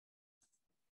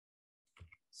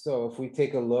So if we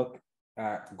take a look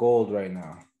at gold right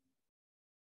now,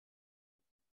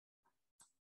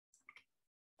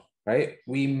 right?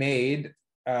 We made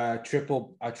a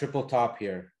triple top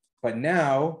here, but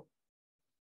now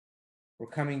we're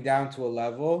coming down to a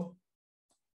level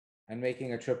and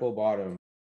making a triple bottom.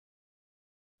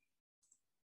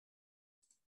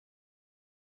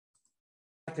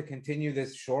 To continue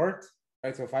this short,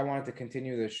 right? So if I wanted to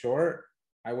continue this short,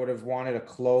 I would have wanted a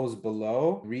close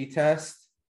below, retest,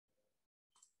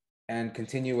 and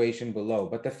continuation below.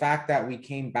 But the fact that we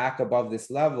came back above this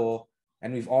level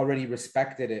and we've already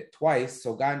respected it twice,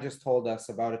 so Gann'S just told us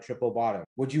about a triple bottom.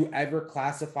 Would you ever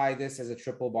classify this as a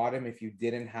triple bottom if you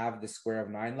didn't have the square of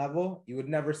 9 level? You would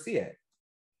never see it.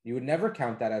 You would never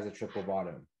count that as a triple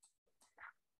bottom.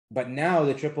 But now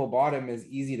the triple bottom is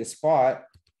easy to spot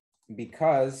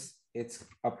because it's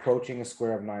approaching a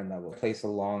square of 9 level. Place a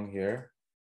long here.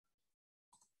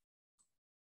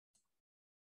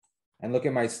 And look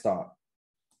at my stop.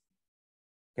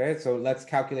 Okay, so let's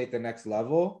calculate the next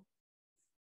level.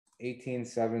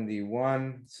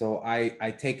 1871. So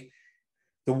I take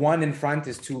the 1 in front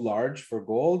is too large for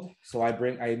gold. So I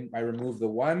remove the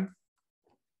 1.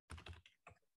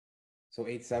 So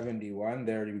 871,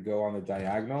 there you go on the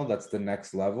diagonal. That's the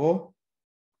next level.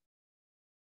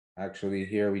 Actually,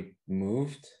 here we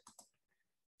moved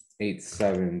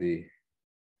 870.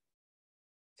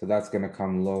 So that's going to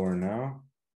come lower now.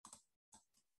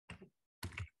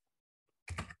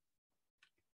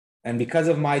 And because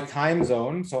of my time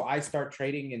zone, so I start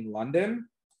trading in London.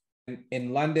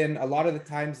 In London, a lot of the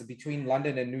times between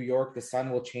London and New York, the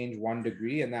sun will change 1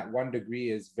 degree, and that 1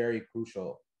 degree is very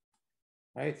crucial.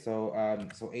 Right, so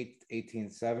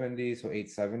 1870, so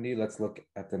 870. Let's look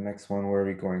at the next one. Where are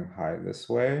we going high? This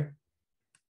way.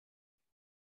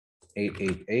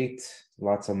 888,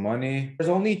 lots of money. There's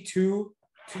only two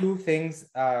things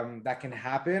that can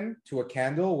happen to a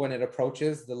candle when it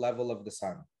approaches the level of the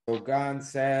sun. So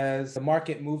Gann'S says the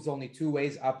market moves only 2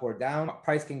 ways, up or down.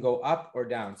 Price can go up or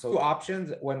down. So 2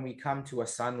 options when we come to a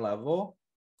sun level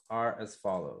are as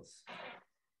follows.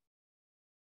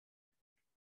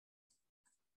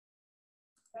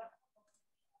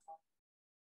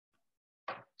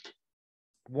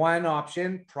 One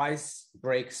option, price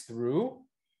breaks through,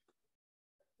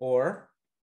 or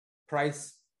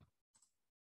price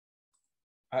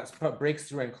breaks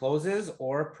through and closes,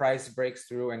 or price breaks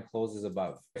through and closes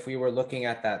above. If we were looking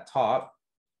at that top,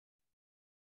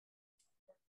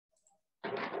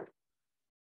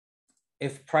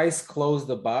 if price closed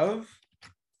above,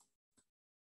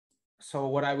 so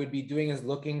what I would be doing is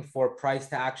looking for price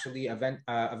to actually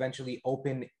eventually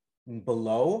open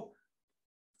below,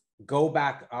 go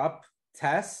back up,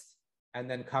 test, and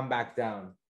then come back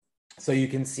down. So you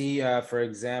can see, for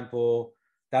example,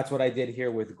 that's what I did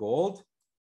here with gold.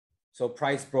 So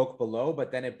price broke below,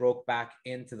 but then it broke back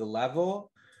into the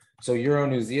level. So Euro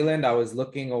New Zealand, I was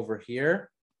looking over here.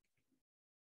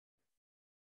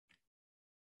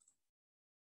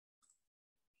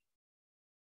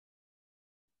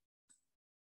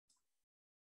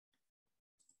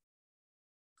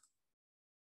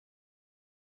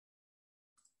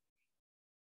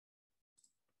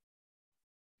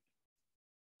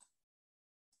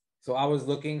 So I was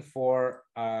looking for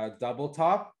a double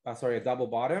top, a double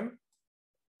bottom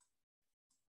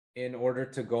in order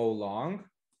to go long.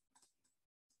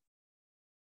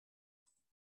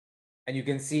 And you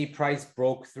can see price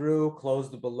broke through,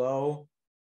 closed below,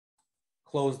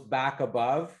 closed back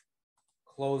above,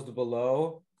 closed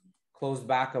below, closed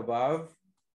back above,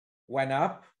 went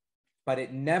up, but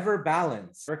it never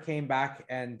balanced. Never came back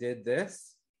and did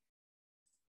this.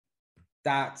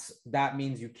 That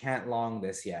means you can't long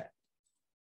this yet.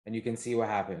 And you can see what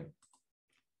happened.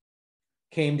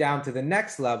 Came down to the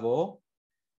next level,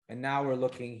 and now we're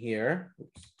looking here.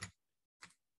 Oops.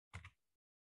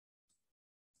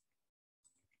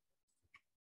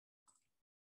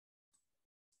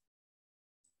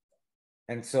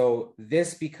 And so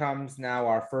this becomes now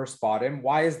our first bottom.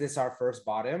 Why is this our first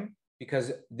bottom?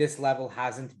 Because this level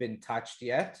hasn't been touched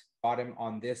yet. Bottom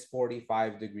on this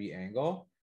 45-degree angle.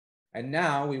 And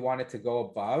now we want it to go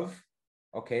above.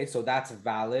 Okay, so that's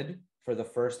valid for the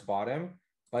first bottom.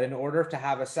 But in order to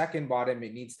have a second bottom,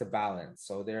 it needs to balance.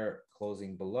 So they're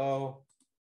closing below.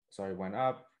 Sorry, went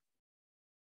up.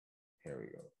 Here we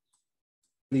go.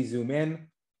 Please zoom in.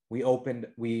 We opened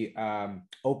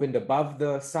above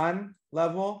the sun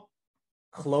level,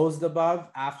 closed above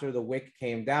after the wick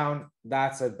came down.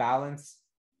 That's a balance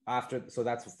after. So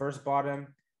that's the first bottom.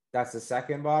 That's the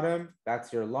second bottom.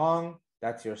 That's your long.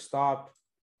 That's your stop.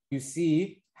 You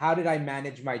see, how did I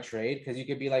manage my trade? Because you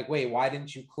could be like, wait, why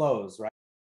didn't you close, right?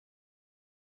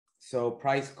 So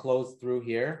price closed through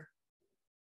here,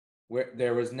 where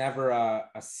there was never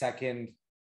a second,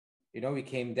 we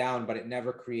came down, but it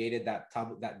never created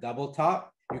that double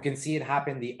top. You can see it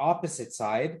happened the opposite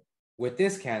side with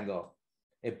this candle.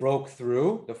 It broke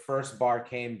through, the first bar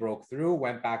came, broke through,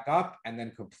 went back up, and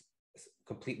then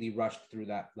completely rushed through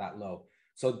that low.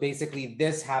 So basically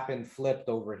this happened flipped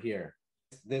over here.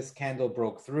 This candle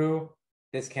broke through,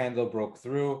 this candle broke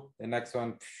through, the next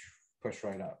one pushed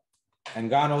right up. And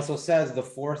Gann'S also says the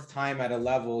fourth time at a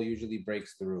level usually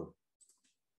breaks through.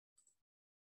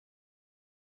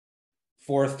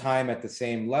 Fourth time at the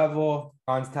same level.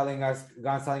 Gann'S telling us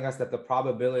that the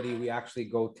probability we actually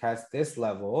go test this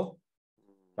level,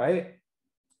 right,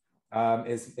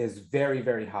 is very,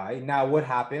 very high. Now, what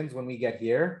happens when we get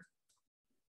here?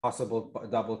 Possible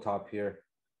double top here.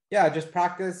 Yeah, just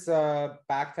practice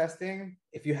back testing.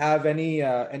 If you have any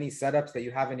setups that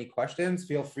you have any questions,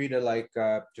 feel free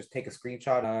to just take a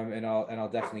screenshot, and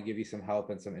I'll definitely give you some help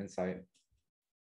and some insight.